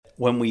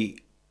when we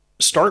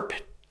start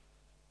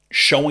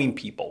showing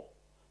people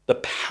the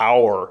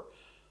power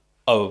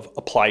of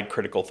applied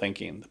critical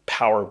thinking, the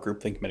power of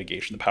groupthink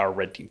mitigation, the power of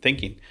red team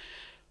thinking,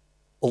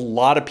 a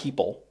lot of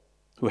people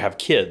who have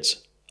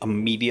kids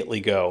immediately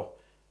go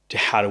to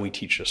how do we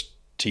teach this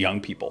to young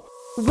people?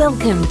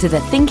 Welcome to The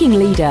Thinking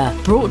Leader,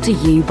 brought to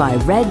you by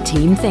Red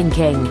Team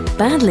Thinking.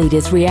 Bad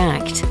leaders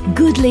react,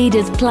 good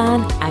leaders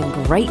plan,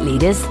 and great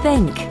leaders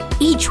think.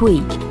 Each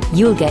week,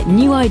 you'll get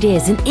new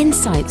ideas and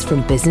insights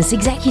from business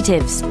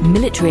executives,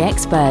 military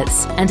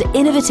experts, and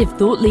innovative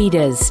thought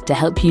leaders to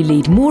help you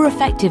lead more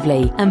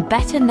effectively and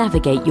better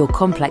navigate your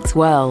complex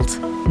world.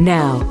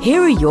 Now,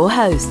 here are your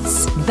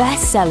hosts,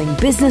 best-selling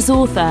business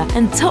author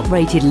and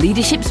top-rated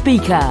leadership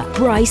speaker,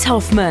 Bryce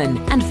Hoffman,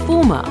 and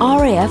former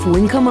RAF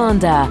Wing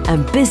Commander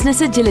and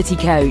business agility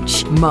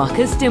coach,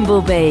 Marcus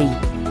Dimbleby.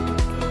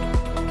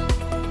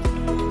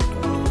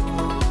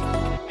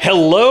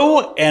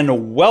 Hello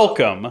and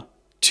welcome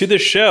to the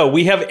show.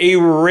 We have a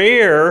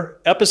rare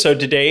episode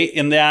today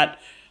in that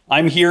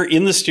I'm here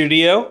in the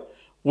studio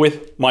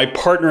with my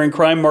partner in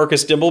crime,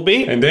 Marcus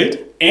Dimbleby.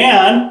 Indeed.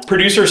 And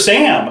producer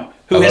Sam,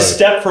 who has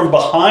stepped from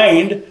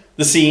behind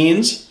the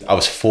scenes. I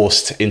was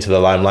forced into the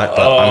limelight,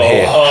 but I'm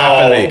here.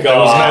 Happily. God. There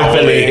was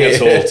no bullying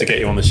at all to get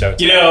you on the show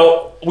today. You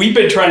know, we've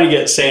been trying to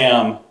get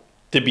Sam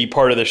to be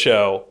part of the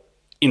show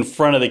in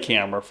front of the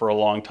camera for a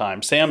long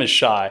time. Sam is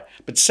shy,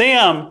 but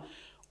Sam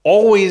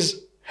always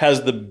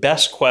has the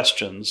best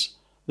questions,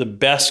 the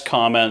best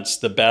comments,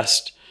 the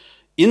best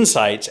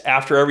insights.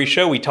 After every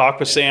show, we talk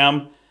with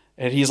Sam,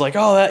 and he's like,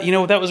 "Oh,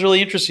 that was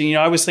really interesting.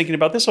 I was thinking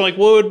about this." I'm like,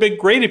 "Well, it would have been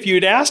great if you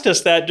had asked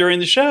us that during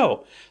the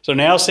show." So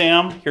now,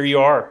 Sam, here you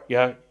are.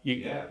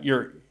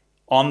 You're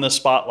on the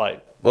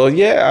spotlight. Well,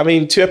 yeah, I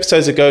mean, 2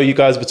 episodes ago, you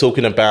guys were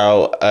talking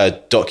about a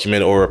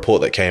document or a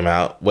report that came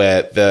out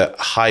where the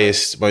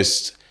highest,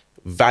 most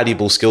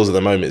valuable skills at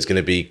the moment is going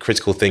to be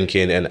critical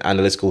thinking and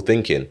analytical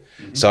thinking.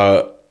 Mm-hmm.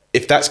 So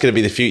if that's going to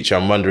be the future,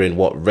 I'm wondering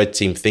what red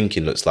team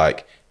thinking looks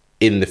like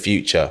in the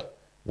future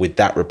with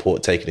that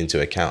report taken into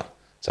account.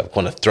 So I'm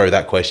going to throw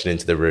that question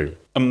into the room.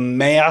 A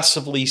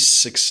massively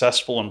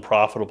successful and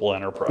profitable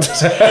enterprise.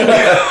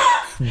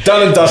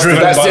 Done and dusted.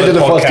 That's the end of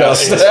the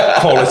podcast.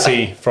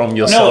 Quality from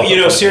yourself.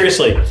 No,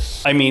 seriously.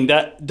 I mean,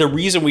 that the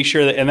reason we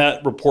share that, and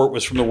that report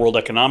was from the World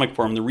Economic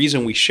Forum, the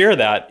reason we share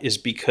that is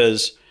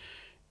because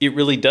it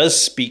really does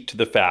speak to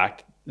the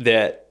fact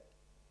that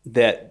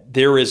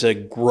there is a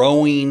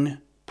growing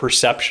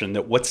perception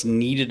that what's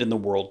needed in the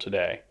world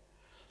today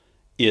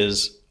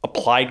is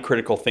applied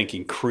critical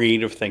thinking,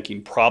 creative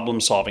thinking,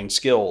 problem-solving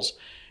skills.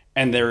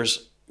 And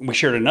we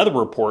shared another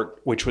report,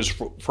 which was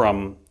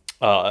from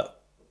a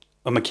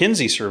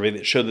McKinsey survey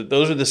that showed that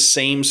those are the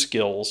same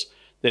skills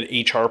that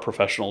HR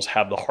professionals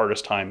have the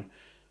hardest time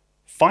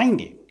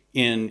finding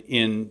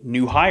in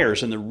new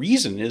hires. And the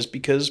reason is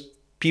because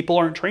people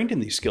aren't trained in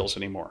these skills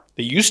anymore.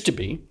 They used to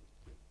be.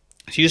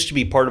 It used to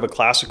be part of a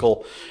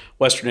classical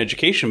Western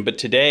education, but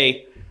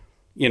today,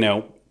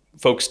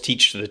 folks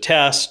teach to the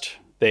test.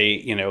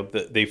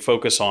 They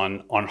focus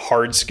on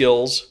hard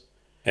skills.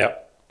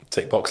 Yep.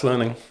 Tick box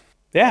learning.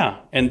 Yeah,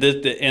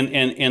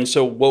 and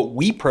so what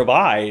we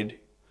provide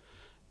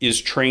is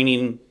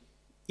training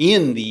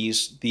in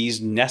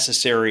these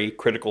necessary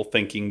critical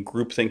thinking,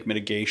 groupthink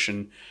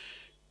mitigation,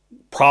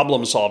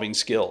 problem solving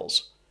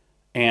skills,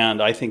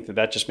 and I think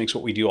that just makes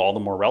what we do all the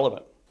more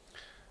relevant.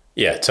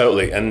 Yeah,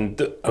 totally.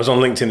 And I was on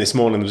LinkedIn this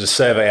morning. There was a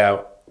survey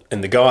out in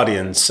The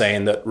Guardian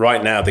saying that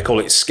right now they call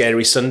it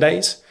Scary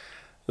Sundays.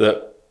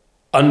 That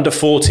under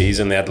 40s,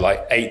 and they had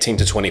like 18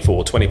 to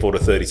 24, 24 to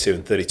 32,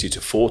 and 32 to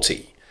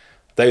 40.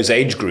 Those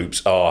age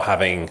groups are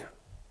having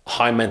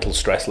high mental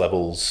stress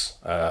levels,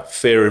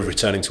 fear of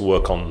returning to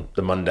work on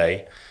the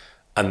Monday,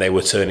 and they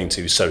were turning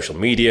to social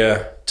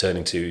media,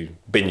 turning to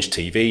binge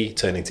TV,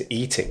 turning to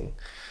eating.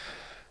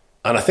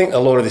 And I think a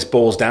lot of this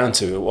boils down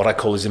to what I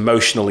call is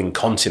emotional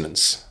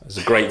incontinence. There's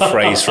a great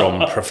phrase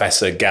from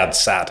Professor Gad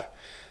Saad.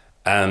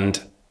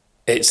 And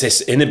it's this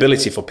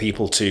inability for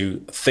people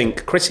to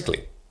think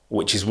critically,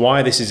 which is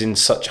why this is in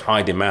such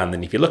high demand.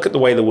 And if you look at the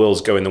way the world's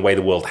going, the way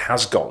the world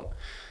has gone,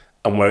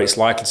 and where it's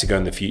likely to go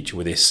in the future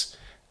with this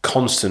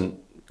constant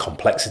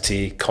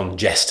complexity,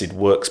 congested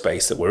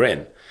workspace that we're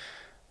in,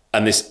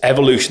 and this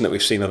evolution that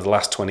we've seen over the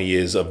last 20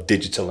 years of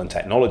digital and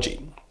technology.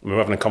 We were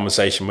having a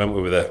conversation, weren't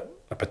we, with a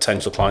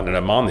potential client in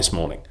Oman this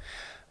morning.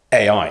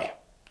 AI.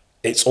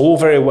 It's all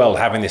very well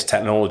having this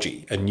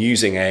technology and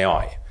using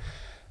AI,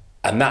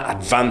 and that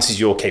advances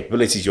your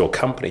capabilities, your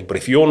company. But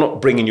if you're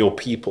not bringing your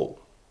people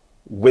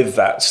with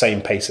that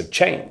same pace of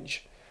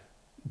change,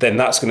 then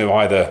that's going to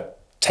either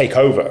take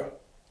over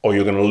or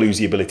you're going to lose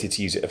the ability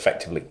to use it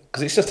effectively,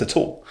 because it's just a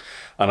tool.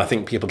 And I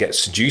think people get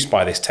seduced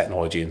by this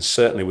technology, and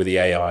certainly with the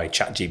AI,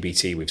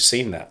 ChatGPT, we've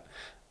seen that.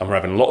 And we're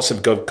having lots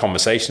of good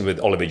conversation with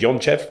Oliver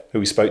Yonchev, who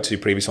we spoke to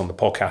previously on the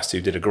podcast, who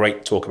did a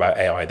great talk about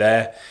AI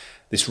there.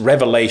 This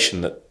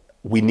revelation that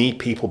we need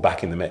people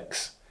back in the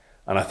mix.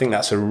 And I think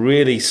that's a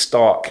really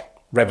stark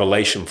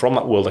revelation from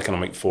that World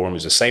Economic Forum. It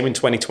was the same in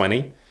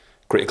 2020.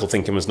 Critical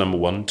thinking was number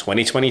one.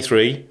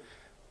 2023,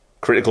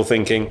 critical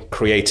thinking,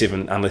 creative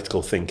and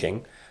analytical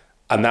thinking.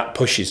 And that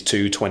pushes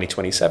to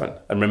 2027.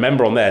 And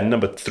remember on there,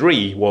 number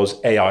 3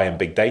 was AI and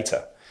big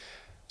data.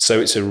 So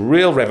it's a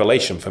real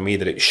revelation for me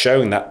that it's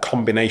showing that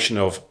combination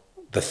of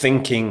the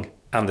thinking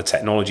and the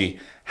technology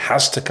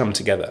has to come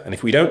together. And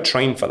if we don't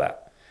train for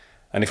that,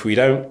 and if we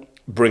don't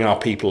bring our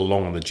people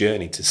along on the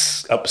journey to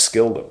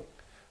upskill them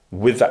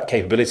with that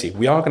capability,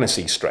 we are going to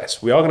see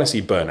stress. We are going to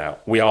see burnout.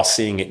 We are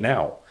seeing it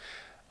now.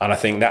 And I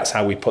think that's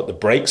how we put the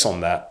brakes on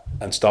that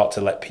and start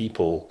to let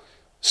people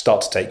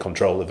start to take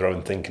control of their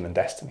own thinking and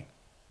destiny.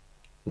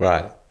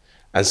 Right.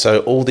 And so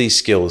all these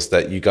skills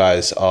that you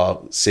guys are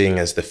seeing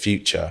as the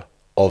future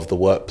of the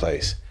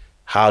workplace,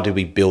 how do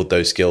we build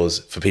those skills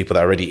for people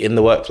that are already in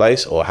the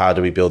workplace, or how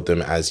do we build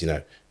them as,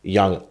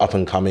 young, up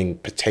and coming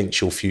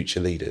potential future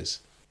leaders?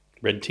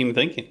 Red team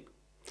thinking.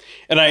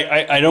 And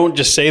I don't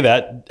just say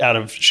that out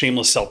of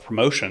shameless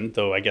self-promotion,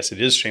 though I guess it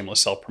is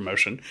shameless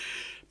self-promotion.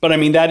 But I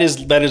mean, that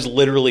is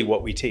literally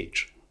what we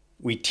teach.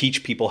 We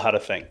teach people how to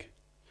think.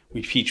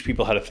 We teach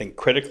people how to think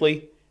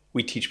critically.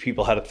 We teach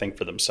people how to think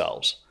for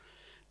themselves.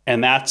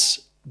 And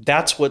that's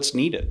what's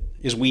needed.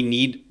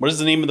 What is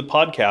the name of the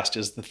podcast?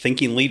 Is The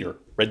Thinking Leader,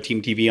 Red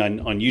Team TV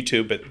on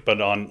YouTube,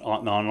 but on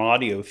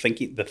audio,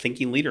 The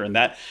Thinking Leader. And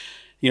that,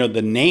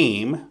 the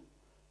name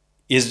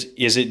is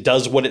it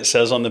does what it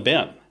says on the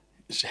bin.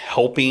 It's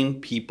helping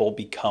people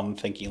become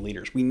thinking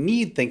leaders. We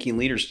need thinking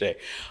leaders today.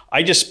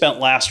 I just spent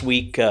last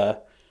week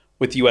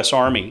with the U.S.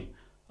 Army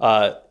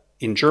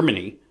in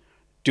Germany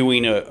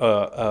doing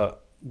a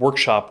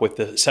workshop with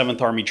the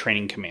 7th Army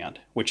Training Command,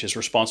 which is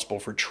responsible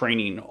for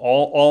training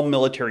all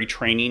military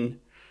training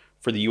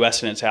for the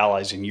U.S. and its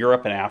allies in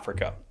Europe and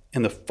Africa.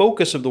 And the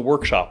focus of the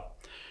workshop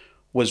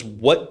was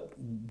what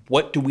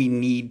do we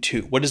need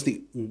to, what is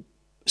the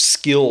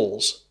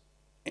skills,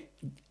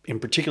 in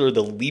particular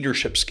the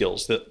leadership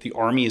skills that the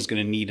Army is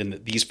going to need and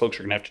that these folks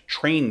are going to have to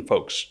train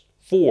folks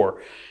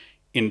for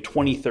in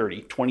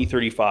 2030,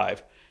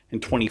 2035,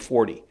 and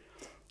 2040.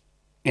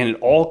 And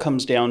it all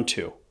comes down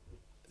to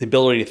the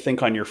ability to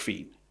think on your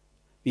feet,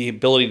 the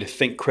ability to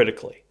think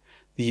critically,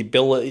 the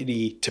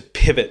ability to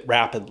pivot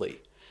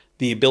rapidly,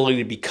 the ability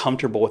to be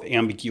comfortable with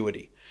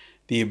ambiguity,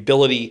 the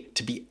ability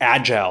to be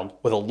agile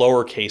with a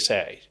lowercase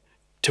a,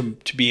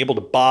 to be able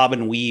to bob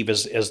and weave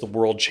as the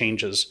world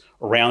changes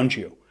around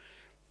you.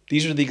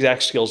 These are the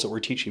exact skills that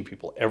we're teaching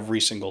people every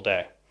single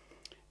day.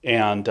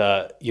 And,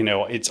 I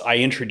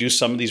introduced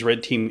some of these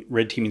red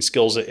teaming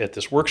skills at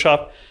this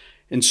workshop.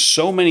 And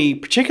so many,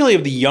 particularly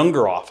of the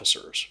younger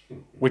officers,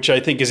 which I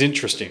think is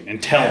interesting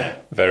and telling.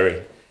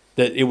 Very.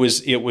 That it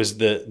was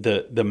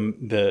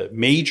the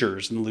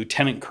majors and the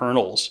lieutenant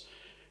colonels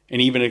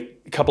and even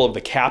a couple of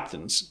the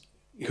captains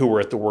who were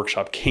at the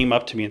workshop came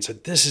up to me and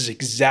said, "This is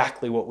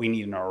exactly what we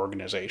need in our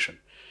organization.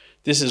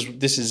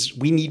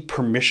 We need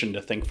permission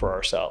to think for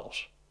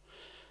ourselves."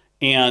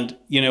 And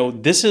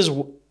this is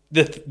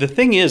the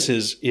thing is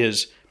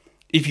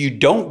if you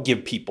don't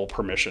give people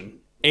permission,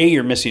 A,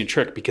 you're missing a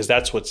trick because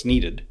that's what's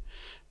needed.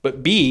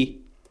 But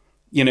B,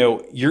 you're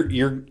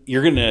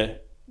going to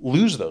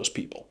lose those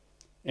people.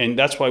 And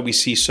that's why we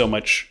see so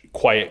much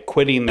quiet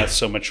quitting.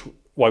 That's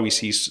why we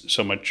see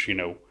so much,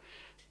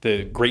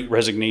 the great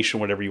resignation,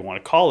 whatever you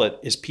want to call it,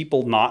 is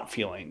people not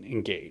feeling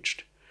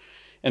engaged.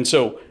 And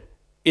so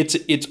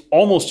it's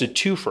almost a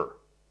twofer.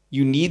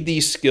 You need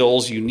these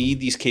skills, you need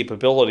these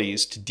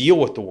capabilities to deal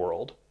with the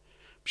world.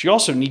 But you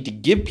also need to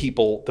give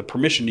people the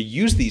permission to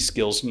use these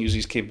skills and use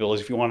these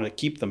capabilities if you want to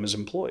keep them as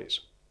employees.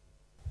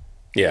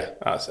 Yeah,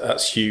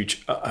 that's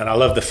huge. And I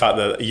love the fact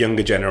that a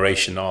younger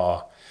generation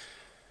are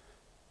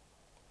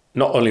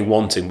not only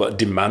wanting, but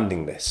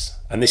demanding this.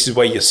 And this is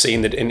where you're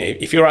seeing that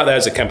if you're out there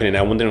as a company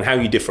now wondering how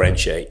you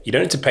differentiate, you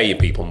don't need to pay your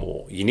people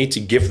more. You need to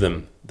give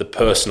them the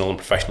personal and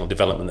professional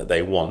development that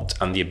they want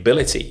and the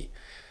ability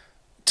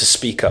to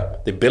speak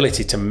up, the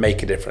ability to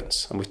make a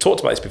difference. And we've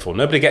talked about this before.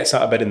 Nobody gets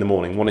out of bed in the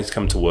morning wanting to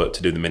come to work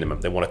to do the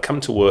minimum. They want to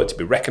come to work to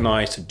be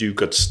recognized, to do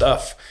good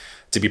stuff,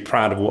 to be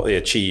proud of what they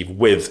achieve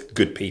with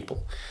good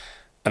people.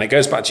 And it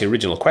goes back to your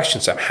original question,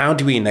 Sam. How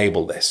do we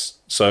enable this?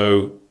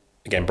 So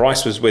again,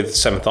 Bryce was with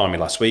 7th Army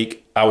last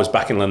week. I was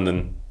back in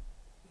London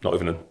not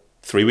even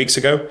 3 weeks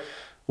ago,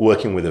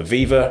 working with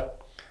Aviva.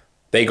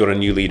 They got a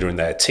new leader in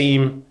their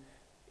team.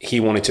 He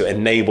wanted to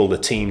enable the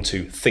team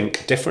to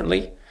think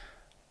differently.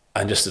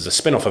 And just as a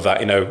spin-off of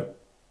that,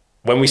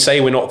 when we say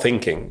we're not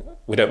thinking,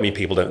 we don't mean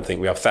people don't think.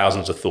 We have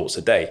thousands of thoughts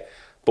a day.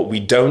 But we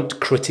don't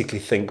critically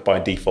think by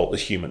default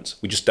as humans.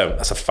 We just don't.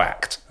 That's a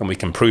fact. And we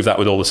can prove that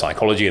with all the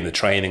psychology and the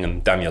training.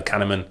 And Daniel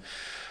Kahneman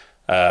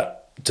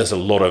does a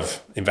lot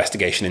of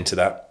investigation into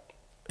that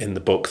in the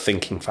book,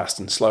 Thinking Fast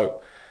and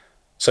Slow.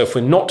 So if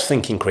we're not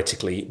thinking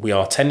critically, we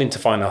are tending to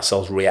find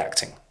ourselves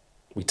reacting.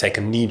 We take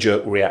a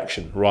knee-jerk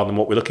reaction rather than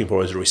what we're looking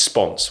for as a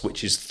response,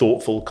 which is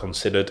thoughtful,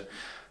 considered.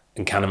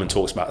 And Kahneman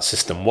talks about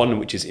system 1,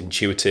 which is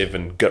intuitive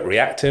and gut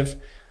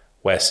reactive,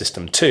 where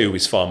system 2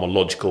 is far more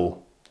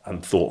logical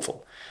and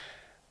thoughtful.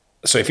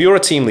 So if you're a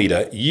team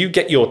leader, you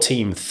get your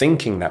team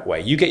thinking that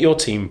way. You get your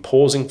team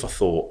pausing for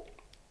thought,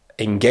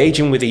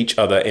 engaging with each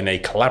other in a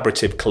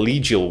collaborative,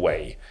 collegial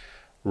way,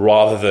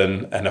 rather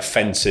than an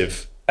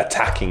offensive,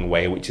 attacking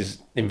way, which is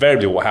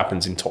invariably what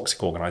happens in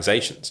toxic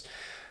organizations,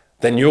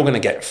 then you're going to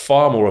get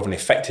far more of an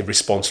effective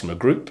response from a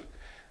group.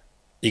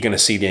 You're going to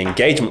see the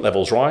engagement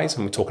levels rise.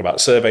 And we talk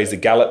about surveys, the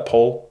Gallup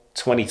poll,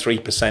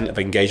 23% of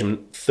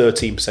engagement,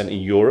 13% in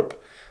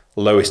Europe,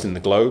 lowest in the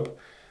globe.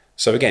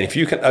 So again, if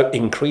you can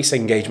increase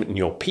engagement in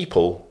your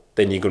people,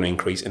 then you're going to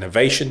increase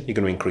innovation, you're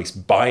going to increase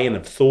buy-in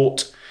of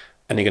thought,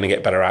 and you're going to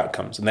get better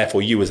outcomes. And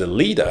therefore, you as a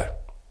leader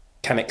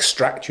can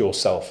extract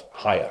yourself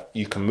higher.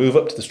 You can move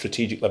up to the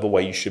strategic level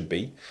where you should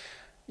be.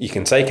 You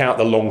can take out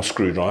the long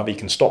screwdriver, you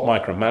can stop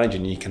micromanaging,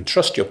 and you can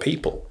trust your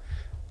people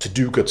to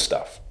do good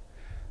stuff.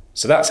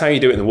 So that's how you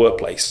do it in the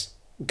workplace.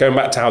 Going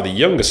back to how the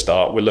younger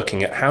start, we're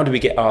looking at how do we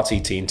get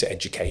RTT into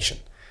education?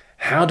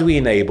 How do we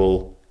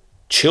enable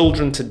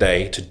children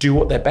today to do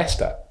what they're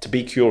best at, to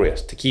be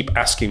curious, to keep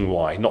asking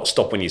why, not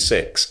stop when you're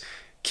 6,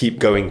 keep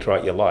going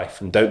throughout your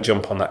life, and don't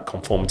jump on that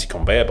conformity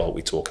conveyor belt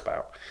we talk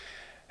about.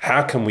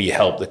 How can we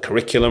help the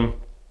curriculum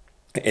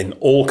in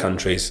all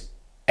countries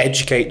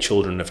educate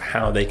children of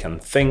how they can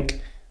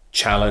think,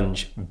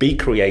 challenge, be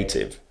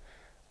creative,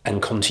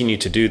 and continue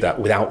to do that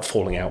without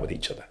falling out with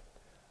each other?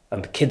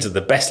 And the kids are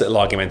the best little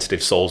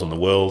argumentative souls in the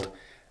world.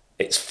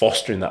 It's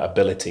fostering that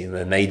ability and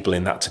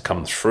enabling that to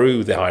come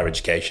through the higher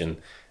education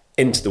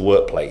into the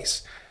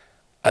workplace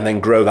and then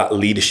grow that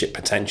leadership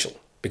potential.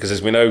 Because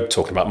as we know,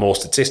 talking about more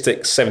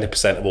statistics,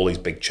 70% of all these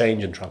big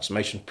change and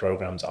transformation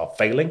programs are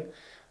failing.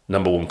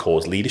 Number one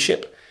cause,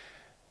 leadership.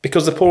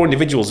 Because the poor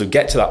individuals who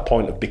get to that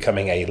point of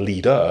becoming a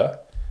leader,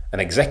 an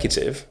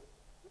executive,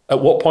 at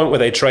what point were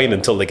they trained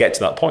until they get to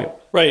that point?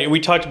 Right. We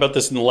talked about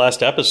this in the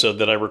last episode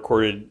that I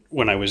recorded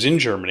when I was in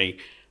Germany.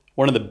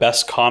 One of the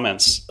best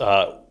comments,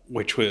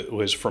 which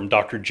was from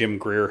Dr. Jim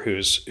Greer,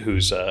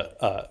 who's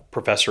a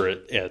professor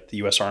at the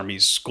U.S.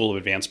 Army's School of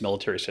Advanced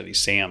Military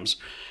Studies, SAMS.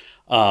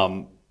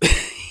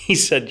 He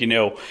said,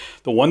 the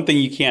one thing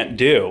you can't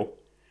do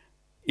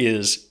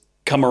is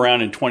come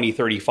around in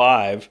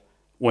 2035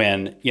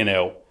 when,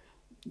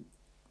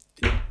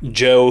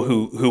 Joe,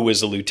 who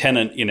was a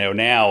lieutenant,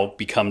 now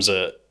becomes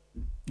a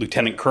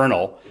lieutenant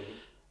colonel,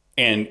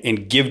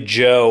 and give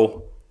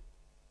Joe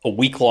a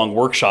week-long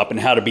workshop on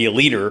how to be a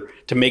leader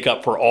to make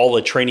up for all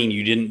the training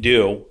you didn't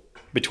do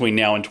between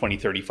now and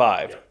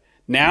 2035.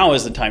 Now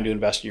is the time to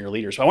invest in your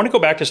leaders. So I want to go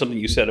back to something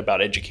you said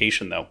about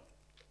education, though.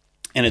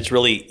 And it's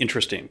really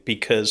interesting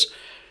because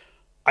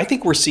I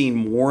think we're seeing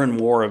more and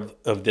more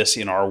of this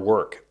in our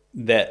work,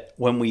 that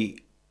when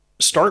we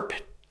start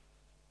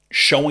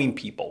showing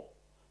people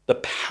the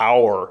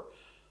power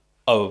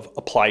of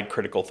applied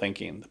critical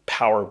thinking, the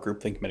power of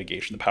groupthink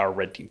mitigation, the power of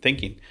red team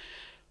thinking,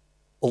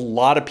 a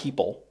lot of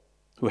people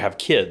who have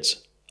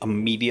kids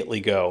immediately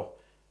go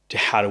to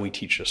how do we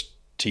teach this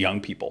to young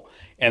people.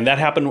 And that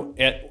happened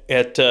at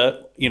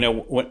in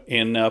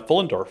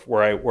Pfullendorf,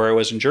 where I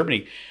was in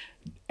Germany.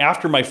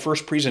 After my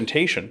first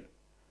presentation,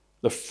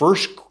 the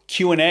first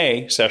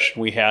Q&A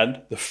session we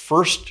had, the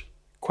first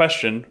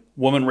question,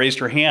 woman raised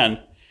her hand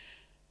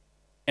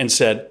and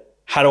said,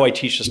 "How do I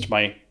teach this to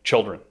my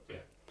children?"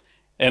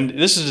 And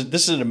this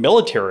is a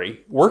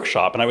military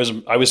workshop, and I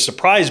was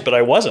surprised, but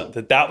I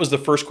wasn't. That was the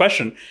first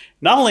question.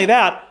 Not only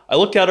that, I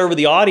looked out over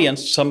the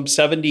audience, some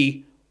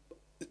 70,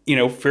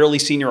 fairly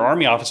senior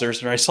Army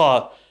officers, and I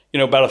saw,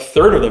 about a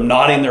third of them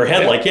nodding their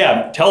head, like,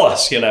 "Yeah, tell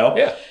us,"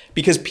 Yeah.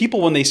 Because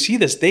people, when they see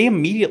this, they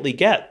immediately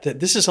get that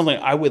this is something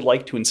I would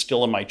like to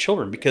instill in my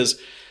children.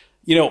 Because,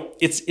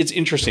 it's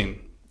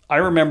interesting. I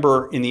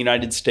remember in the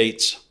United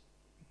States,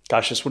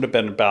 gosh, this would have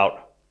been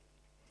about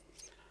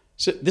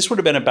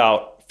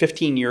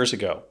 15 years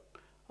ago,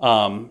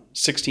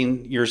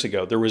 16 years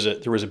ago. There was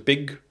a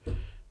big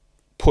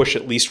push,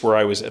 at least where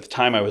I was at the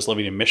time. I was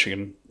living in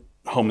Michigan,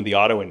 home of the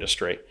auto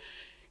industry,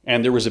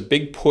 and there was a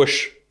big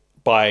push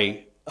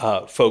by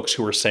folks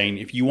who were saying,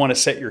 if you want to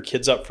set your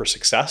kids up for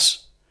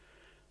success,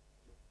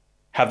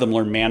 have them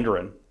learn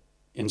Mandarin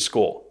in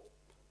school,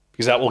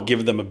 because that will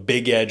give them a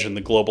big edge in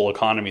the global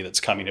economy that's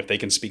coming if they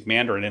can speak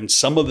Mandarin. And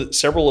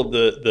several of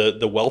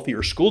the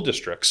wealthier school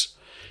districts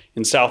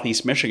in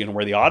Southeast Michigan,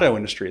 where the auto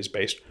industry is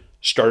based,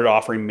 started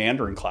offering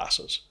Mandarin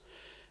classes.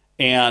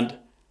 And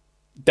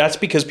that's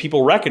because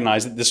people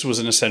recognized that this was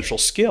an essential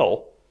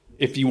skill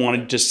if you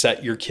wanted to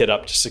set your kid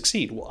up to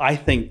succeed. Well, I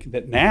think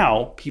that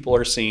now people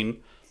are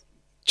seeing,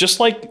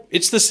 just like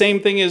it's the same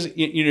thing as,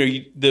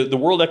 the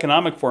World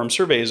Economic Forum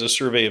survey is a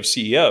survey of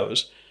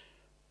CEOs,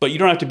 but you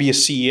don't have to be a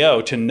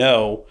CEO to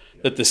know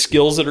that the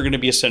skills that are going to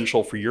be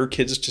essential for your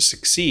kids to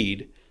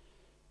succeed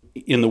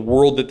in the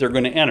world that they're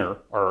going to enter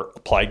are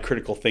applied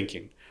critical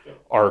thinking,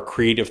 are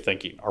creative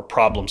thinking, are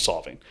problem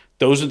solving.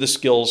 Those are the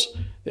skills.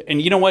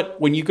 And you know what?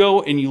 When you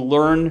go and you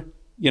learn,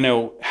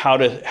 how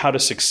to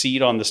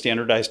succeed on the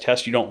standardized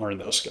test, you don't learn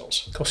those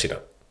skills. Of course you don't.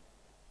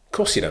 Of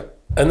course you don't.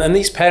 And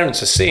these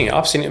parents are seeing it.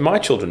 I've seen it in my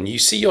children. You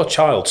see your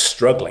child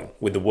struggling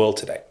with the world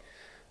today.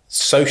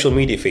 Social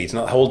media feeds,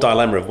 and that whole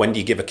dilemma of when do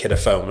you give a kid a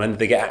phone? When do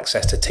they get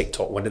access to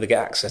TikTok? When do they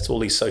get access to all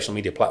these social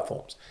media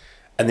platforms?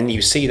 And then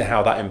you see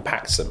how that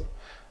impacts them.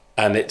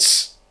 And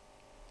it's,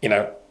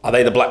 are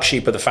they the black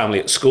sheep of the family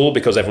at school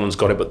because everyone's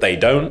got it but they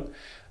don't?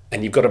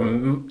 And you've got to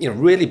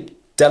really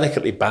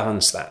delicately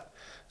balance that.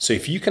 So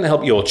if you can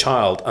help your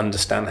child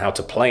understand how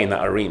to play in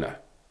that arena,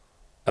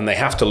 and they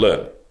have to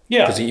learn.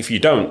 Yeah. Because if you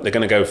don't, they're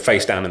going to go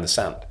face down in the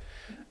sand.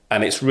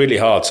 And it's really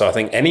hard. So I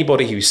think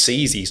anybody who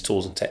sees these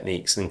tools and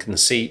techniques and can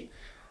see,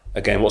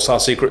 again, what's our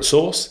secret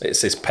sauce?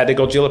 It's this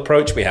pedagogical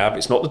approach we have.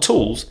 It's not the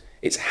tools,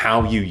 it's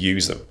how you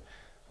use them.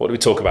 What do we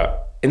talk about?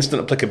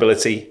 Instant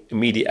applicability,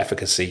 immediate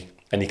efficacy,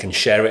 and you can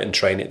share it and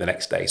train it the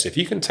next day. So if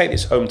you can take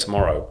this home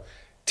tomorrow,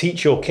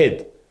 teach your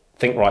kid,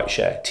 think, write,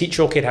 share. Teach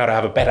your kid how to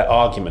have a better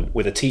argument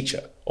with a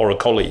teacher or a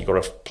colleague or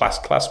a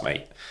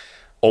classmate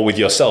or with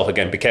yourself.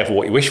 Again, be careful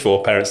what you wish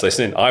for, parents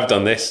listening. I've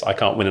done this. I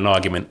can't win an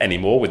argument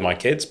anymore with my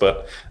kids,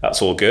 but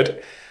that's all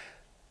good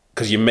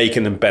because you're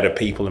making them better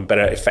people and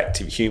better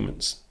effective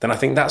humans. Then I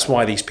think that's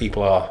why these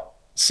people are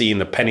seeing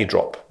the penny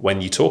drop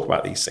when you talk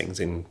about these things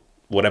in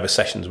whatever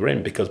sessions we're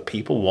in, because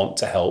people want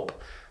to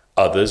help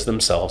others,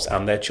 themselves,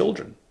 and their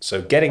children.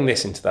 So getting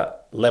this into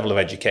that level of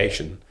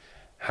education,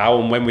 how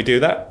and when we do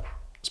that,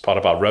 it's part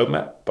of our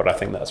roadmap, but I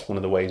think that's one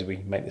of the ways we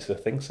make this a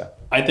thing, Sam.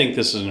 I think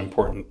this is an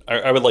important.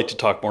 I would like to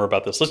talk more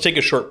about this. Let's take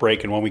a short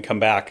break, and when we come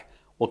back,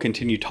 we'll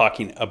continue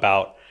talking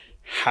about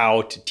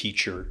how to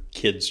teach your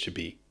kids to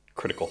be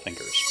critical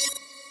thinkers.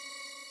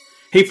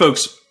 Hey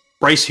folks,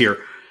 Bryce here.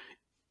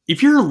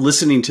 If you're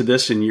listening to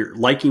this and you're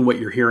liking what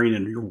you're hearing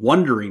and you're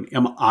wondering,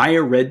 am I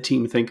a red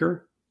team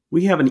thinker?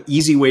 We have an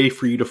easy way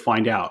for you to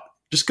find out.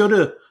 Just go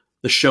to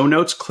the show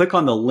notes, click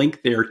on the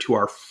link there to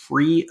our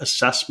free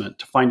assessment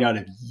to find out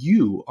if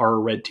you are a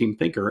red team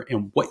thinker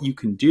and what you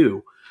can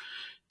do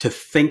to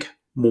think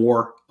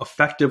more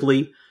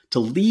effectively, to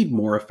lead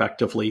more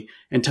effectively,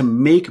 and to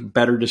make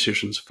better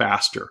decisions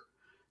faster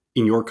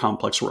in your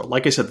complex world.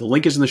 Like I said, the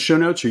link is in the show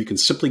notes, or you can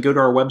simply go to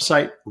our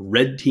website,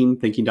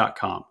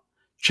 redteamthinking.com.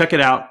 Check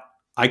it out.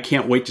 I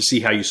can't wait to see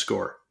how you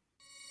score.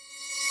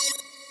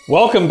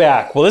 Welcome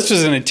back. Well, this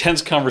was an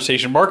intense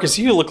conversation. Marcus,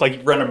 you look like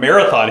you've run a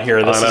marathon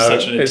here. This is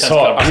such an intense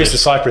conversation. I'm used to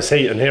Cyprus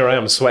heat, and here I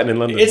am sweating in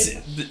London.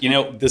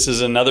 This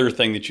is another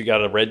thing that you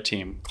got a red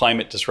team,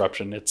 climate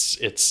disruption.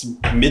 It's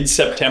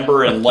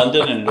mid-September in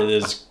London, and it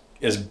is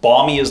as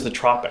balmy as the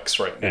tropics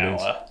right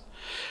now.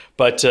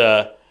 But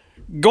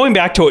going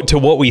back to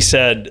what we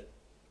said,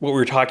 what we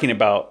were talking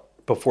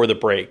about before the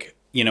break,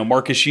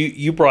 Marcus,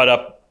 you brought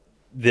up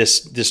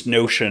this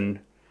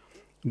notion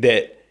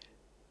that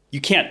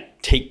you can't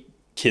take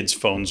kids'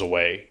 phones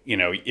away.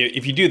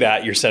 If you do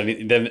that, you're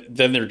setting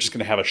then they're just going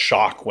to have a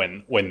shock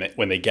when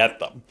they get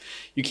them.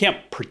 You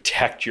can't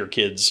protect your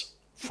kids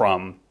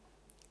from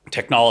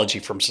technology,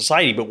 from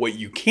society, but what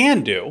you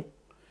can do,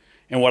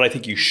 and what I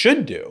think you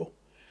should do,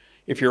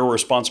 if you're a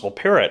responsible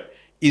parent,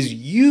 is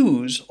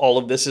use all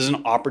of this as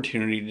an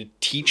opportunity to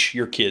teach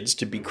your kids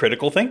to be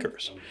critical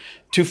thinkers,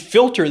 to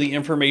filter the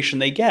information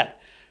they get.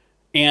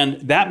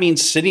 And that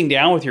means sitting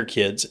down with your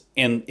kids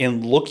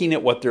and looking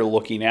at what they're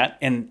looking at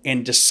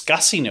and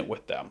discussing it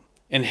with them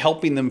and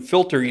helping them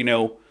filter,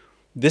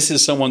 this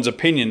is someone's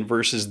opinion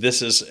versus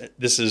this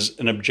is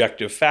an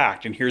objective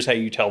fact. And here's how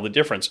you tell the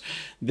difference.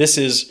 This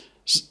is,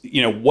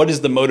 what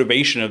is the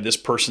motivation of this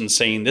person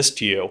saying this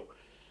to you?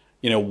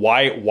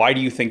 Why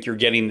do you think you're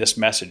getting this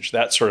message?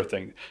 That sort of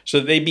thing. So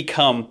they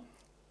become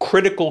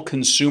critical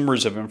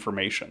consumers of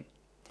information,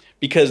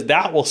 because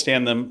that will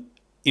stand them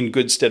in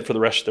good stead for the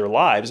rest of their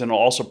lives, and will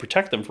also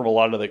protect them from a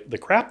lot of the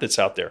crap that's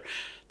out there.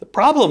 The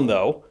problem,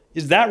 though,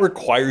 is that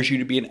requires you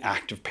to be an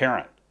active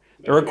parent.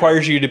 It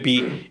requires you to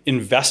be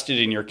invested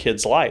in your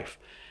kid's life.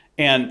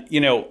 And,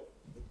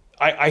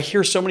 I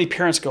hear so many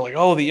parents go like,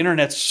 oh, the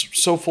internet's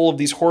so full of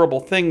these horrible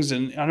things,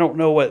 and I don't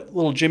know what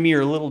little Jimmy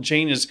or little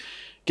Jane is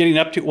getting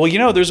up to.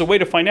 Well, there's a way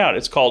to find out.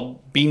 It's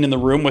called being in the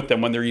room with them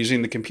when they're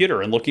using the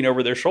computer and looking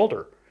over their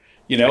shoulder,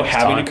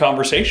 having a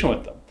conversation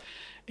with them.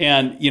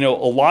 And, a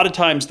lot of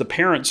times the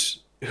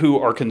parents who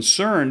are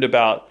concerned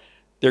about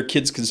their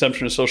kids'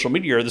 consumption of social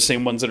media are the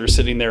same ones that are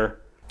sitting there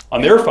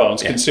on their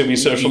phones consuming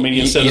social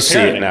media instead of parenting. You see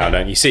it now,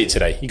 don't you? You see it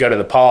today. You go to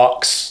the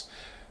parks.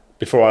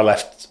 Before I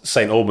left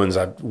St. Albans,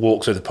 I'd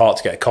walk through the park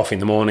to get a coffee in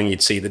the morning.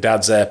 You'd see the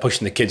dads there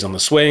pushing the kids on the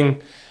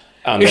swing.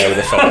 And they were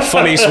the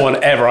funniest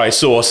one ever I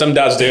saw. Some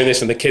dad's doing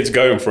this and the kid's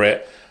going for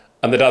it.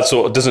 And the dad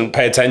sort of doesn't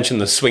pay attention.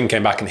 The swing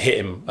came back and hit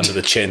him under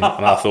the chin.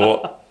 And I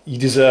thought, you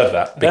deserve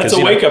that. Because,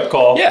 that's a wake-up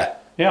call. Yeah.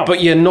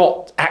 But you're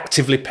not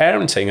actively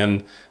parenting.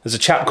 And there's a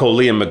chap called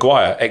Liam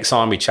McGuire,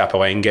 ex-army chap who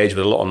I engage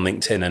with a lot on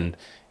LinkedIn, and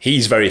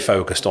he's very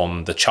focused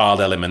on the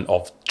child element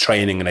of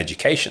training and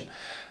education.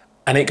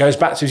 And it goes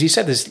back to, as you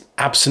said, there's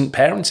absent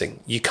parenting.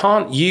 You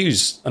can't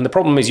use, and the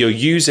problem is you're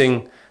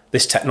using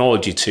this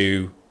technology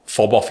to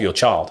fob off your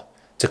child,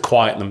 to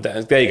quiet them.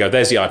 There you go,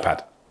 there's the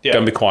iPad. Yeah. Go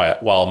and be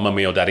quiet while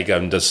mummy or daddy go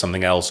and does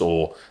something else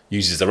or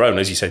uses their own,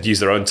 as you said, use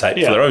their own tech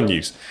for their own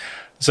use.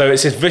 So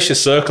it's this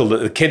vicious circle that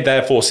the kid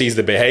therefore sees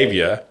the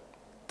behavior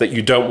that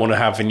you don't want to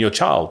have in your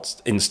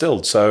child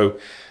instilled. So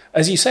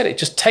as you said,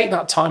 just take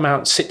that time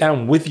out, sit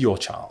down with your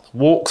child,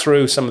 walk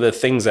through some of the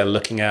things they're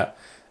looking at,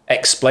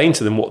 explain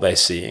to them what they're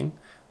seeing,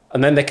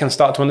 and then they can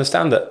start to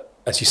understand that,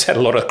 as you said,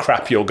 a lot of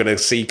crap you're going to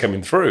see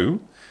coming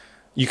through,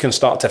 you can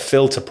start to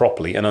filter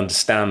properly and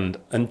understand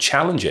and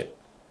challenge it.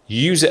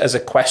 use it as a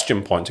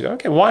question point to go,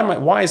 okay,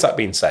 why is that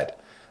being said?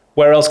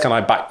 Where else can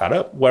I back that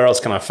up? Where else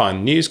can I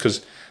find news?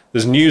 Because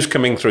there's news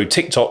coming through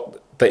TikTok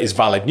that is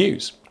valid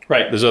news.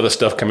 Right. There's other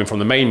stuff coming from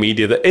the main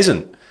media that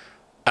isn't.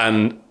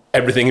 And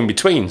everything in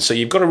between. So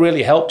you've got to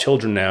really help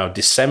children now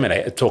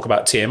disseminate and talk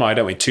about TMI,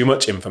 don't we? Too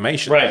much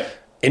information. Right.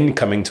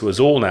 Incoming to us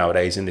all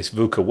nowadays in this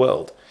VUCA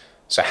world.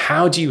 So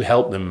how do you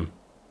help them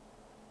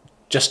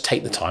just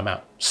take the time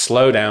out,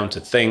 slow down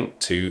to think,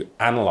 to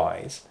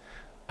analyze,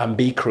 and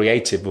be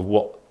creative with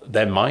what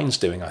their mind's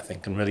doing, I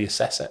think, and really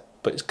assess it.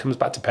 But it comes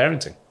back to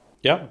parenting.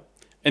 Yeah.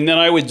 And then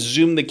I would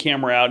zoom the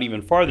camera out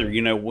even farther.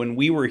 You know, when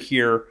we were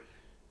here,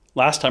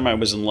 last time I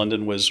was in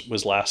London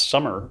was last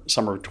summer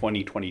of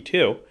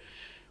 2022.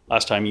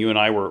 Last time you and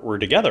I were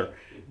together.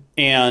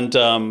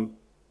 And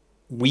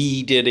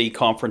we did a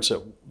conference,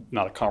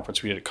 not a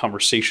conference, we did a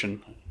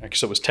conversation.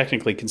 Actually, it was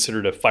technically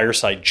considered a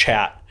fireside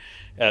chat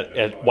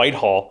at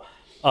Whitehall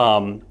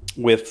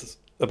with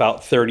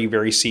about 30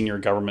 very senior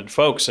government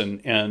folks.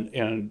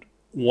 And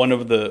one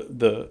of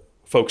the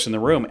folks in the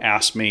room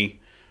asked me,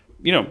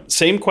 you know,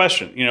 same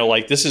question, you know,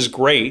 like, this is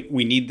great.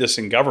 We need this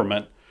in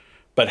government,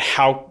 but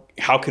how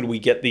could we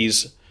get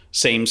these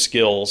same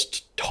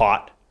skills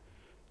taught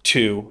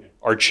to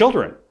our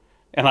children?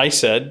 And I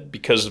said,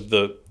 because of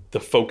the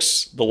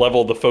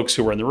level of the folks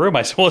who were in the room,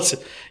 I said, well, it's,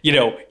 you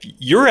know,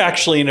 you're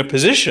actually in a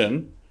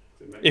position,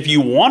 if you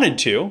wanted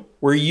to,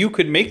 where you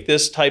could make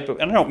this type of,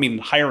 and I don't mean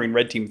hiring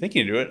Red Team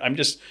Thinking to do it. I'm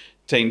just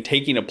saying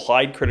taking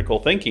applied critical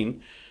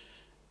thinking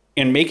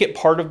and make it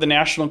part of the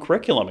national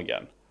curriculum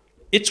again.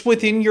 It's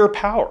within your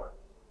power.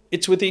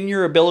 It's within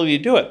your ability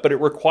to do it, but it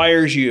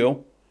requires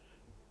you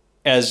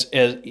as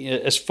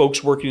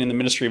folks working in the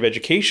Ministry of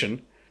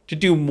Education to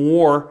do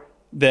more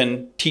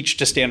than teach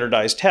to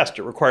standardized test.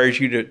 It requires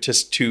you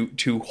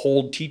to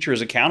hold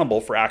teachers accountable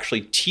for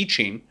actually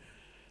teaching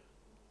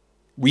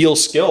real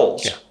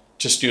skills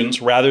to students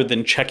rather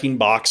than checking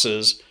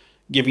boxes,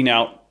 giving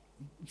out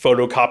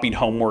photocopied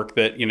homework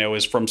that, you know,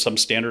 is from some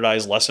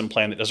standardized lesson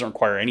plan that doesn't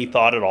require any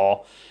thought at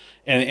all,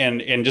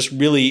 and just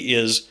really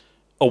is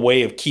a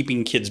way of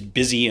keeping kids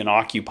busy and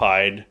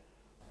occupied,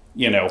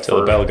 you know, till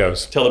the bell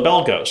goes. Till the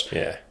bell goes.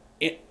 Yeah.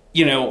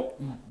 You know,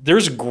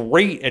 there's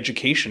great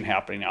education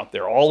happening out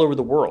there all over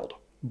the world,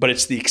 but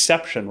it's the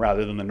exception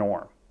rather than the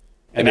norm.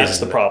 And that's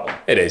the problem.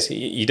 It is.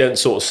 You don't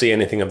sort of see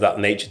anything of that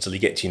nature till you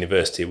get to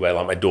university, where,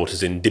 like, my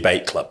daughter's in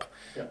debate club.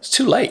 Yeah. It's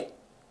too late.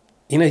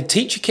 You know,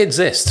 teach your kids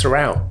this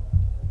throughout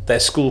their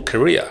school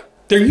career.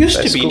 There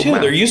used to be, too.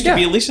 There used to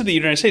be, at least in the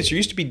United States, there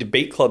used to be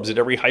debate clubs at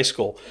every high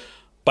school.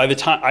 By the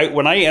time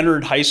when I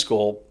entered high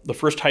school, the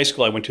first high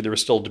school I went to, there was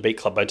still a debate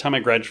club. By the time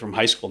I graduated from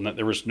high school,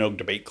 there was no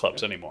debate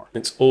clubs anymore.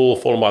 It's all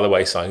fallen by the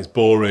wayside. It's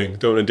boring.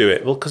 Don't want to do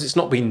it. Well, because it's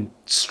not been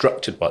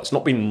structured well. It's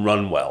not been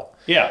run well.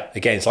 Yeah.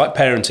 Again, it's like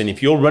parenting.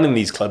 If you're running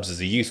these clubs as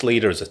a youth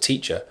leader, as a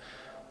teacher,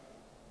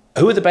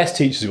 who are the best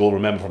teachers we'll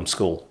remember from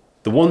school?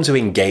 The ones who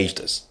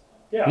engaged us.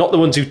 Yeah. Not the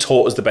ones who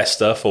taught us the best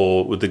stuff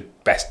or were the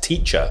best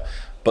teacher,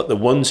 but the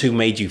ones who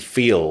made you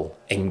feel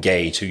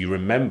engaged, who you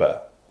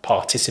remember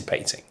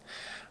participating.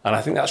 And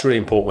I think that's really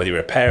important, whether you're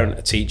a parent,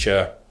 a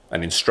teacher,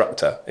 an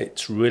instructor.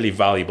 It's really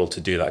valuable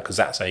to do that, because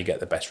that's how you get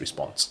the best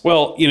response.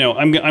 Well, you know,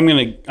 I'm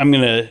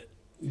gonna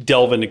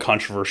delve into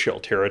controversial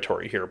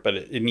territory here, but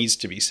it needs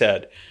to be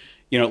said.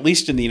 You know, at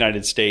least in the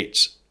United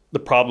States, the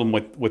problem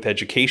with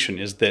education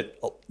is that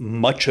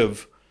much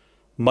of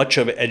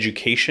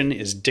education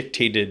is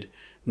dictated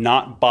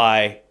not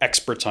by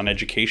experts on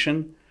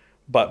education,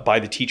 but by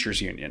the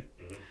teachers union.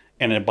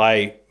 And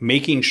by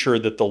making sure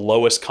that the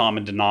lowest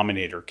common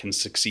denominator can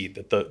succeed,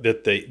 that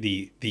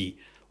the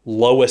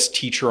lowest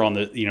teacher on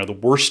the, you know, the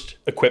worst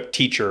equipped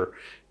teacher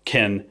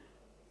can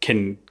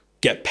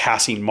get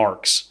passing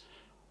marks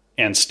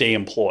and stay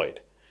employed.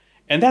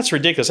 And that's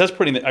ridiculous. That's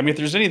if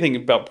there's anything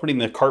about putting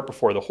the cart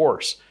before the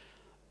horse,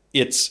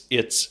 it's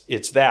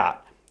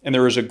that. And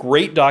there was a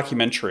great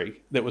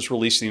documentary that was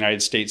released in the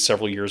United States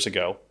several years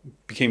ago,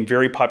 became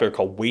very popular,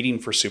 called Waiting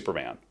for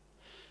Superman.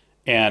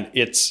 And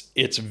it's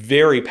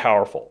very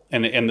powerful,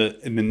 and the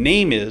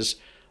name is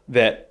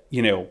that,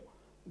 you know,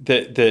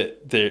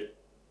 they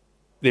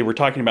were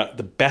talking about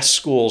the best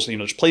schools. You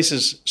know,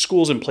 there's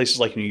schools in places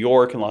like New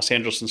York and Los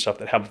Angeles and stuff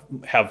that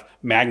have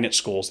magnet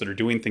schools that are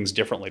doing things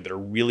differently, that are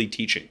really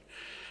teaching,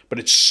 but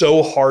it's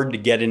so hard to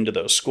get into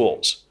those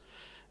schools.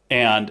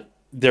 And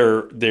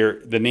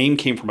the name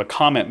came from a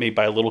comment made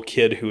by a little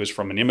kid who was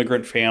from an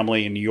immigrant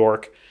family in New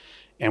York,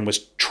 and was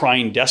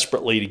trying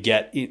desperately to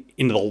get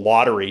into the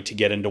lottery to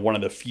get into one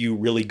of the few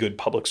really good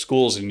public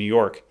schools in New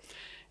York.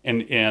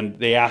 And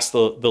they asked the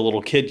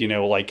little kid, you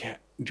know, like,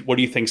 what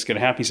do you think is going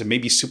to happen? He said,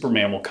 maybe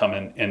Superman will come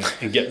in and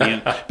get me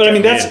in. But I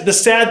mean, that's the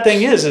sad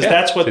thing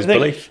that's what the thing.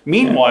 Belief.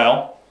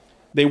 Meanwhile,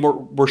 they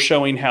were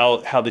showing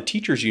how the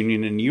teachers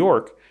union in New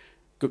York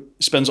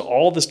spends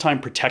all this time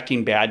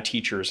protecting bad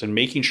teachers and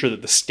making sure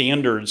that the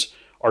standards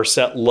are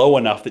set low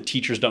enough that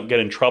teachers don't get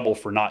in trouble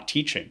for not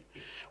teaching.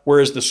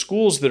 Whereas the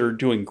schools that are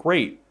doing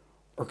great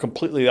are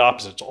completely the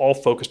opposite. It's all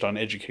focused on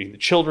educating the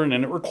children,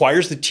 and it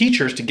requires the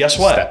teachers to, guess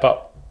what? Step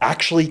up.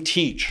 Actually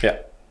teach. Yeah.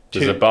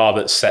 There's a bar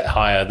that's set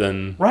higher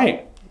than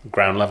right.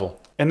 ground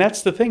level. And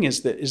that's the thing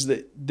is that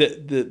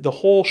the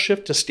whole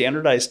shift to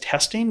standardized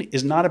testing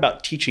is not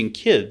about teaching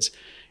kids.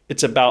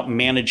 It's about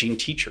managing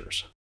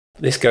teachers.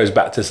 This goes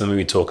back to something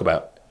we talk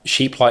about,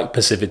 sheep-like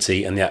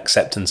passivity and the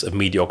acceptance of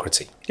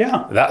mediocrity.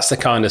 Yeah. That's the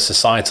kind of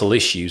societal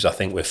issues I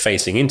think we're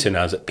facing into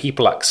now, is that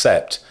people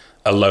accept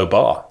a low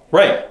bar.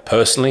 Right.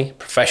 Personally,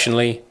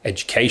 professionally,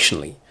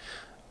 educationally.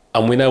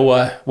 And we know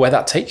where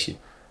that takes you.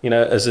 You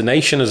know, as a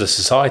nation, as a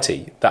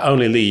society, that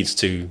only leads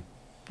to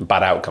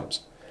bad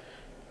outcomes.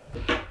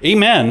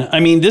 Amen. I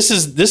mean, this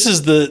is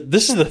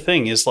the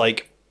thing is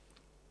like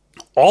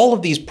all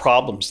of these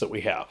problems that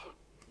we have,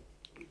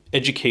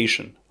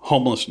 education,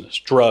 homelessness,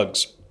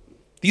 drugs,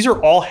 these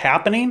are all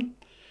happening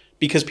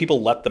because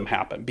people let them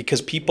happen,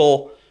 because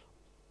people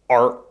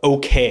are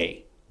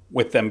okay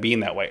with them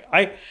being that way.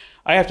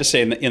 I have to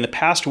say in the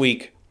past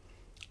week,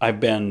 I've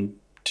been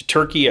to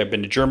Turkey, I've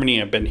been to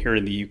Germany, I've been here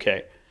in the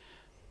UK.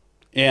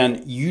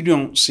 And you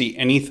don't see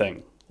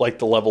anything like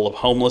the level of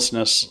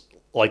homelessness,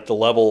 like the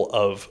level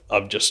of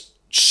just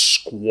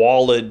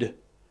squalid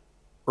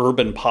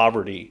urban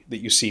poverty that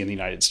you see in the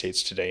United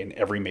States today in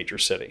every major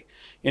city,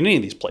 in any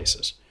of these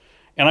places.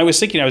 And I was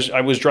thinking,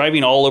 I was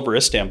driving all over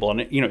Istanbul,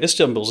 and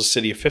Istanbul is a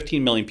city of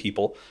 15 million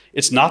people.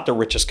 It's not the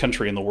richest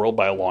country in the world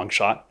by a long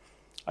shot.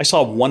 I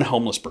saw one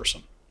homeless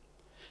person,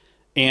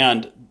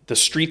 and the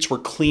streets were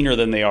cleaner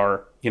than they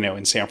are,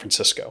 in San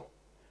Francisco,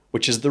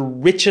 which is the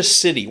richest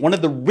city, one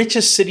of the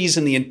richest cities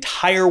in the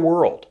entire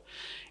world.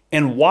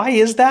 And why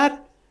is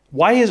that?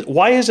 Why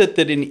is it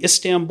that in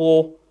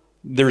Istanbul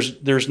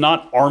there's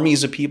not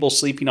armies of people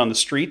sleeping on the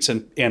streets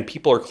and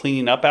people are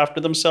cleaning up after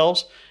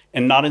themselves,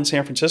 and not in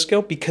San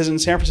Francisco? Because in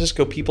San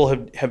Francisco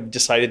people have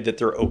decided that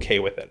they're okay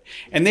with it.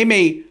 And they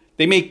may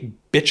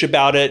bitch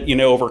about it,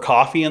 over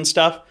coffee and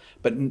stuff,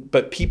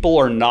 but people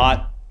are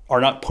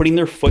not putting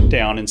their foot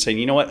down and saying,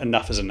 you know what,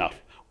 enough is enough.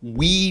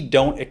 We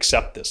don't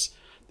accept this.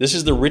 This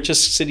is the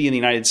richest city in the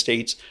United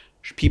States.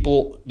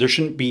 There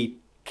shouldn't be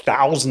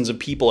thousands of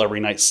people every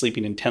night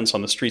sleeping in tents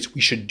on the streets.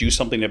 We should do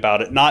something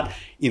about it, not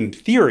in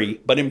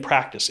theory, but in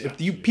practice. If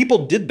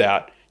people did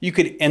that, you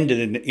could end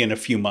it in a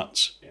few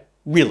months,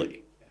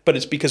 really. But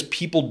it's because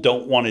people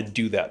don't want to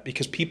do that,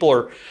 because people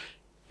are,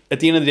 at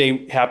the end of the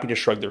day, happy to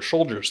shrug their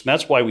shoulders. And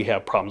that's why we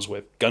have problems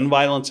with gun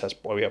violence. That's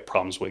why we have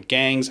problems with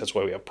gangs. That's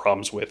why we have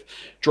problems with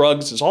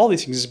drugs. It's all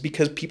these things is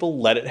because people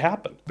let it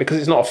happen. Because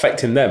it's not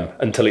affecting them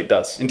until it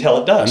does.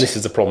 Until it does. And this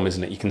is the problem,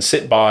 isn't it? You can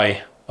sit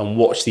by and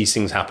watch these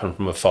things happen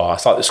from afar.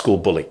 It's like the school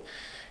bully.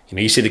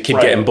 You see the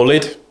kid getting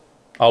bullied,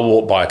 I'll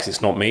walk by because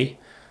it's not me.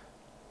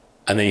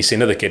 And then you see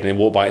another kid and they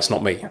walk by, it's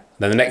not me. And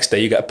then the next day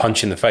you get a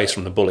punch in the face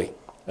from the bully.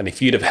 And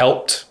if you'd have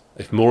helped,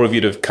 if more of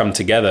you'd have come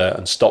together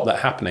and stopped that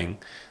happening,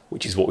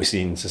 which is what we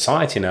see in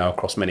society now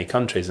across many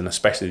countries, and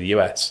especially the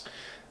US,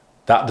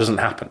 that doesn't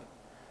happen.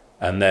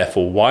 And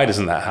therefore, why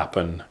doesn't that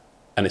happen?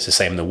 And it's the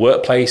same in the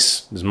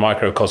workplace. There's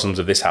microcosms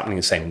of this happening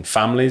the same in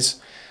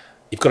families.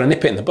 You've got to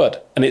nip it in the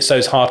bud. And it's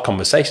those hard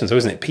conversations,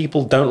 isn't it?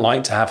 People don't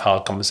like to have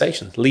hard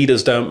conversations.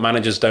 Leaders don't,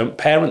 managers don't,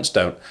 parents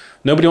don't.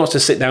 Nobody wants to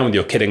sit down with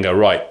your kid and go,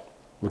 right,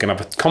 we're going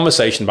to have a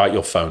conversation about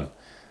your phone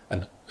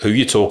and who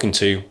you're talking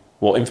to,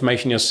 what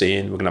information you're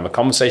seeing. We're going to have a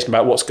conversation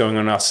about what's going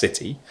on in our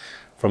city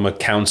from a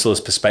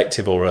councillor's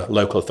perspective or a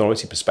local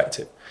authority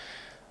perspective.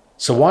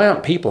 So why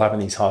aren't people having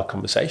these hard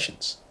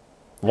conversations?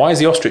 Why is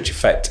the ostrich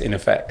effect in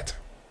effect?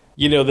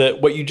 That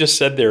what you just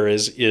said there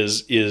is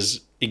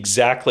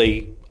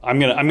exactly. I'm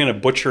gonna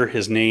butcher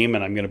his name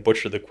and I'm gonna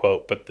butcher the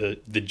quote, but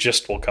the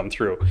gist will come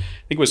through. I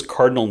think it was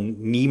Cardinal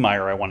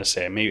Niemeyer, I want to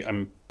say.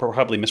 I'm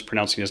probably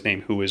mispronouncing his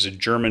name, who was a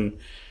German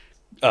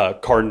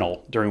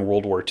cardinal during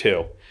World War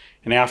II.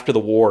 And after the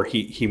war,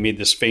 he made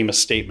this famous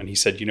statement. He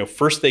said,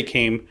 first they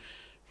came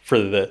for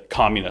the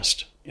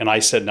communist, and I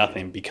said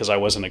nothing because I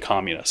wasn't a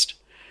communist.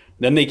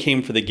 Then they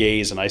came for the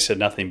gays, and I said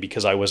nothing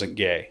because I wasn't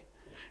gay.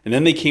 And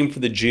then they came for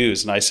the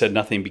Jews, and I said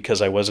nothing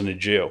because I wasn't a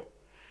Jew.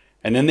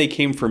 And then they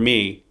came for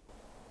me,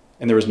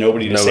 and there was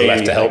nobody to say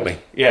anything. To help me.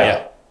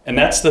 Yeah. And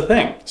that's the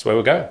thing. That's where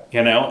we go.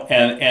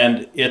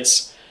 And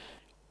it's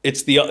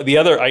the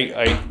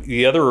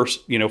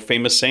other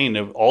famous saying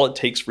of all it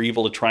takes for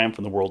evil to triumph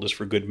in the world is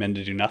for good men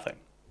to do nothing.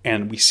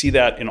 And we see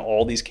that in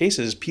all these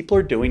cases. People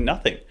are doing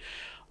nothing.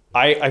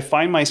 I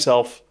find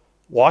myself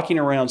walking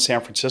around San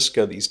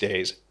Francisco these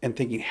days and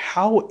thinking,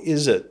 how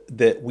is it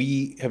that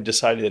we have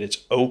decided that it's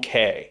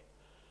okay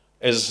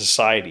as a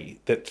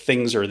society that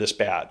things are this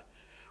bad?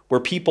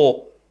 Where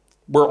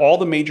all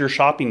the major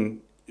shopping,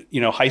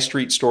 high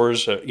street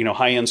stores,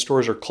 high-end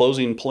stores are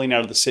closing, pulling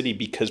out of the city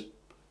because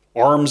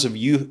gangs of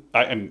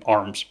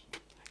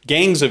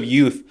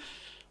youth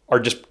are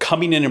just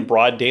coming in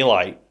broad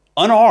daylight,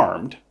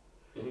 unarmed,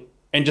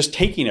 and just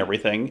taking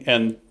everything,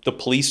 and the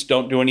police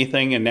don't do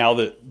anything. And now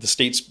the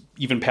state's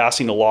even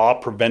passing a law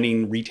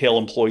preventing retail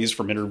employees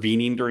from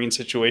intervening during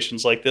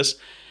situations like this.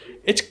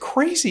 It's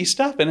crazy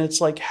stuff. And it's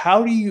like,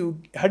 how do you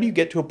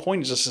get to a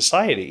point as a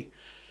society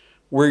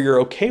where you're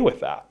okay with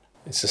that?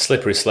 It's a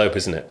slippery slope,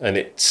 isn't it? And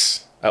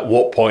it's at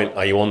what point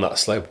are you on that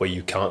slope where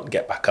you can't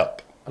get back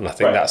up? And I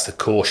think that's the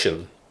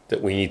caution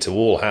that we need to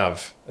all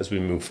have as we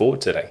move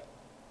forward today.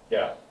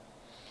 Yeah.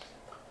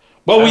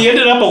 Well, we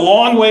ended up a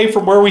long way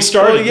from where we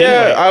started.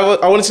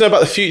 I wanted to know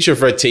about the future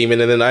of red teaming,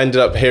 and then I ended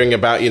up hearing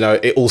about,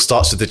 it all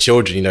starts with the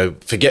children.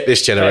 Forget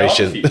this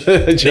generation.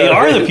 They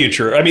are the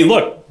future. I mean,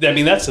 look,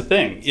 that's the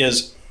thing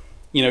is,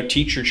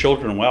 teach your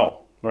children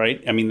well,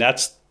 right? I mean,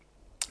 that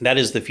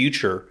is the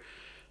future.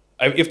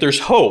 If there's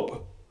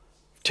hope,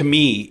 to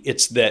me,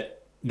 it's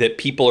that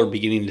people are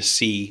beginning to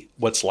see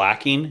what's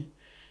lacking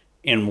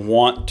and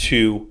want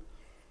to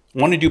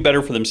do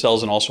better for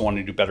themselves, and also want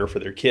to do better for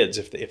their kids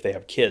if they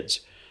have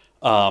kids.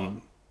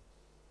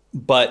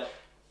 But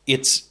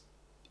it's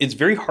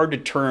very hard to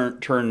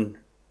turn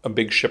a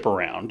big ship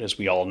around, as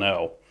we all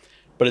know.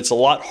 But it's a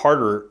lot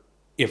harder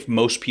if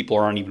most people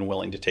aren't even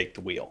willing to take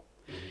the wheel.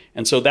 Mm-hmm.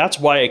 And so that's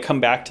why I come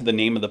back to the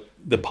name of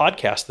the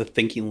podcast, The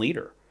Thinking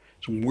Leader.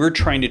 So we're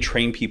trying to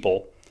train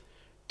people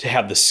to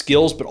have the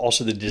skills, but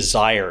also the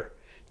desire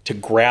to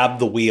grab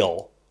the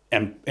wheel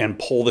and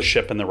pull the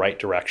ship in the right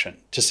direction.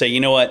 To say, you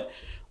know what,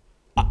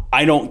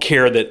 I don't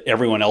care that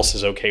everyone else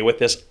is okay with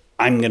this.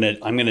 I'm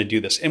gonna do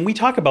this. And we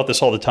talk about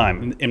this all the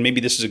time, and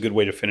maybe this is a good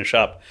way to finish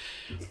up.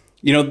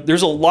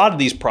 There's a lot of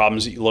these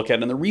problems that you look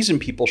at, and the reason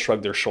people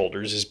shrug their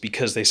shoulders is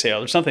because they say,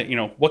 there's something,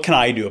 what can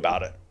I do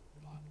about it?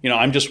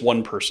 I'm just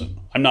one person.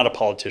 I'm not a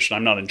politician.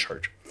 I'm not in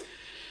charge.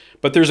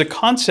 But there's a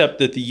concept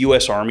that the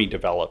U.S. Army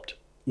developed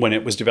when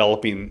it was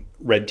developing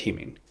red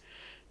teaming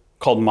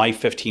called My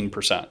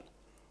 15%.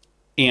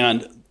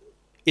 And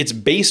it's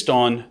based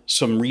on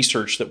some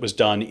research that was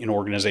done in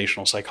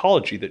organizational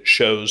psychology that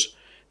shows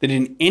that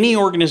in any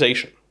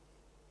organization,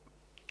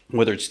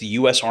 whether it's the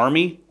U.S.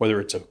 Army, whether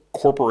it's a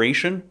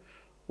corporation,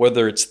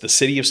 whether it's the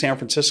city of San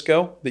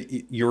Francisco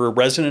that you're a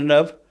resident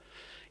of,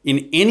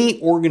 in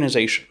any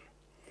organization,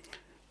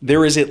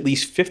 there is at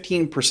least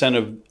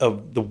 15%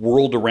 of the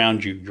world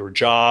around you, your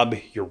job,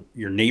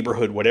 your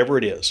neighborhood, whatever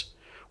it is,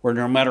 where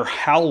no matter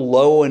how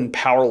low and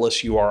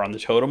powerless you are on the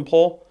totem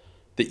pole,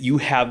 that you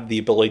have the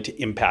ability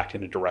to impact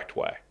in a direct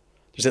way.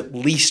 There's at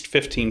least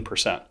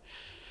 15%.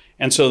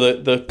 And so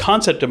the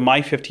concept of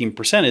My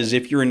 15% is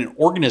if you're in an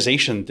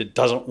organization that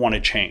doesn't want to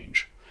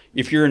change,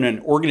 if you're in an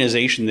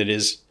organization that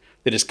is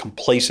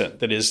complacent,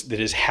 that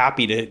is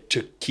happy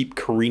to keep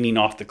careening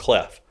off the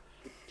cliff,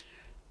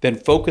 then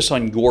focus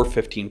on your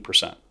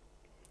 15%.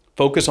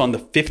 Focus on the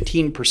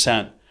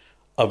 15%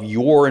 of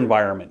your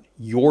environment,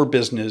 your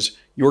business,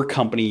 your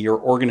company, your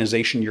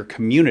organization, your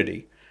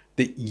community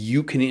that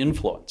you can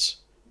influence.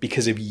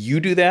 Because if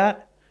you do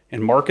that,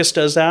 and Marcus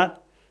does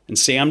that, and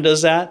Sam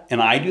does that, and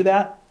I do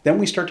that, then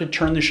we start to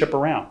turn the ship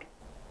around.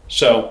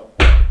 So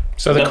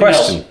the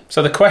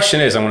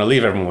question is, I'm going to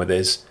leave everyone with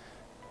is,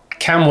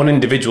 can one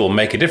individual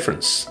make a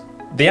difference?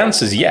 The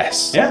answer is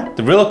yes. Yeah.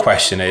 The real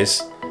question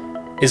is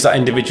that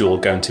individual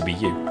going to be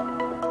you?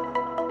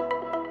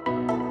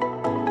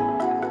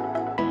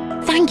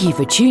 Thank you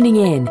for tuning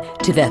in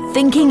to The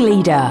Thinking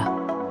Leader.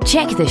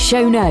 Check the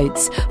show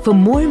notes for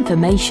more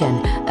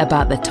information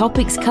about the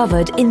topics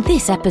covered in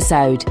this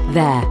episode.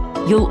 There,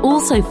 you'll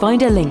also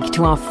find a link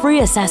to our free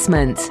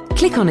assessment.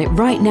 Click on it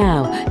right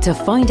now to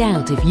find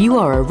out if you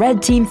are a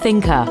red team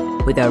thinker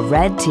with a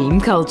red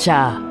team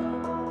culture.